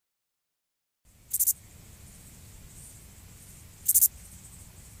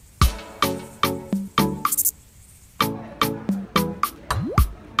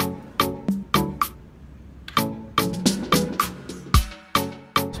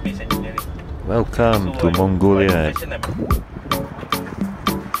Welcome to Mongolia.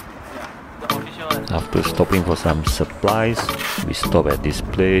 After stopping for some supplies, we stop at this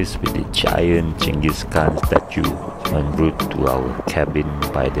place with the giant Genghis Khan statue en route to our cabin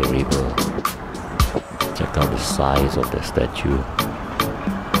by the river. Check out the size of the statue.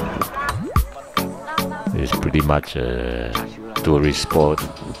 It's pretty much a tourist spot.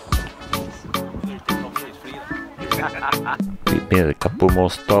 We made a couple more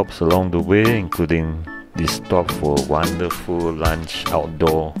stops along the way, including this stop for a wonderful lunch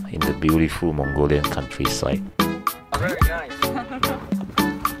outdoor in the beautiful Mongolian countryside. Very nice.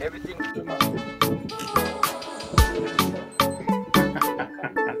 Everything.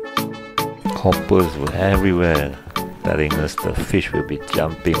 Hoppers were everywhere, telling us the fish will be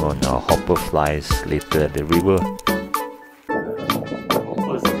jumping on our hopper flies later at the river.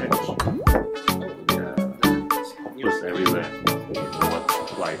 Hoppers everywhere.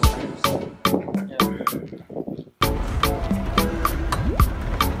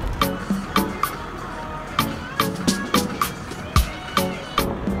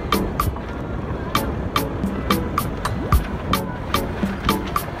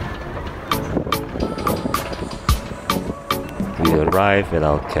 We arrived at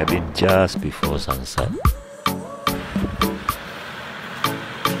our cabin just before sunset.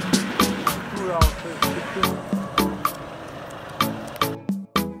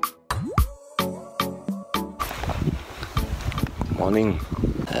 Morning.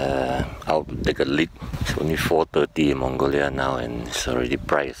 I'll take a leak. It's only 4:30 in Mongolia now and it's already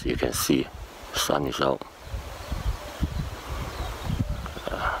bright, as you can see. The sun is out.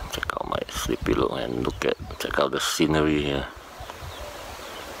 Check out my sleep pillow and check out the scenery here.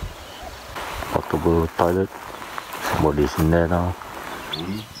 Portable toilet. Somebody's in there now.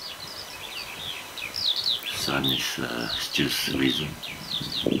 Sun is just risen.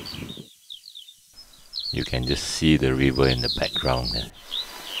 You can just see the river in the background there.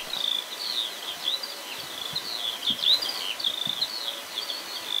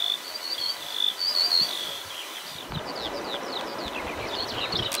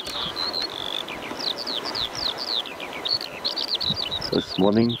 First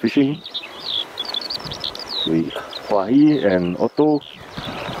morning fishing with Hua Hee and Otto.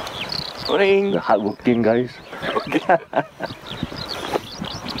 Morning. The hardworking guys.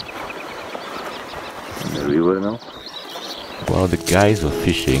 The river now. While the guys were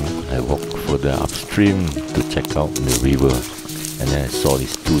fishing, I walked further upstream to check out the river, and then I saw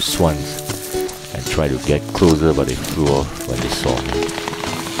these two swans. I tried to get closer, but they flew off when they saw me.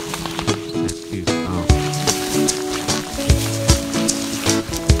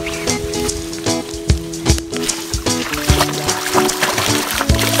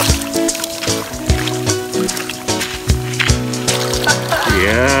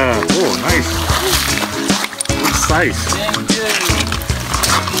 Yeah, oh nice. Good size.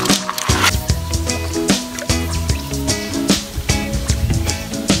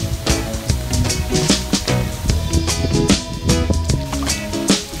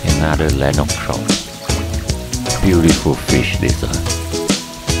 Another lenok trout. Beautiful fish these are.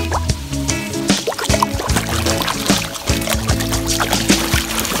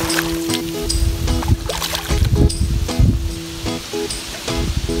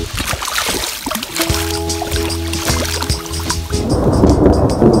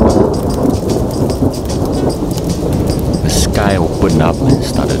 Sky opened up and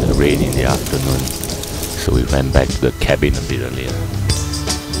started to rain in the afternoon, so we went back to the cabin a bit earlier.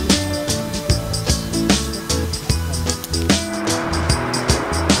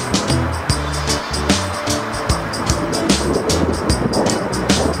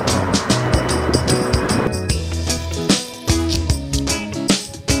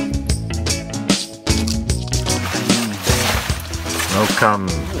 Welcome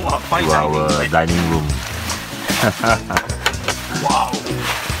to our dining room. Wow.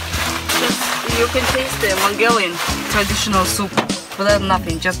 You can taste the Mongolian traditional soup without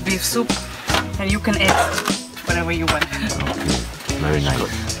nothing, just beef soup, and you can add whatever you want. Very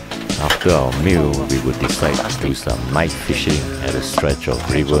nice. After our meal, we would decide to do some night fishing at a stretch of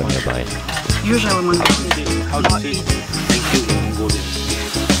river nearby. Usually Mongolian How to say thank you in Mongolian?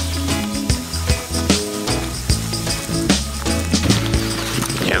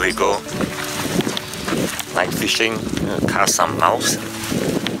 Here we go. Night fishing, cast some mouse,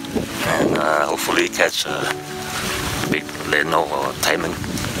 and hopefully catch a big lenok or taimen.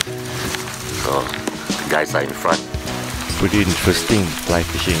 So the guys are in front. Pretty interesting fly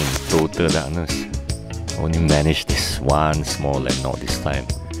fishing in total darkness. Only managed this one small lenok this time.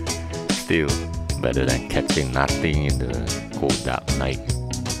 Still better than catching nothing in the cold dark night.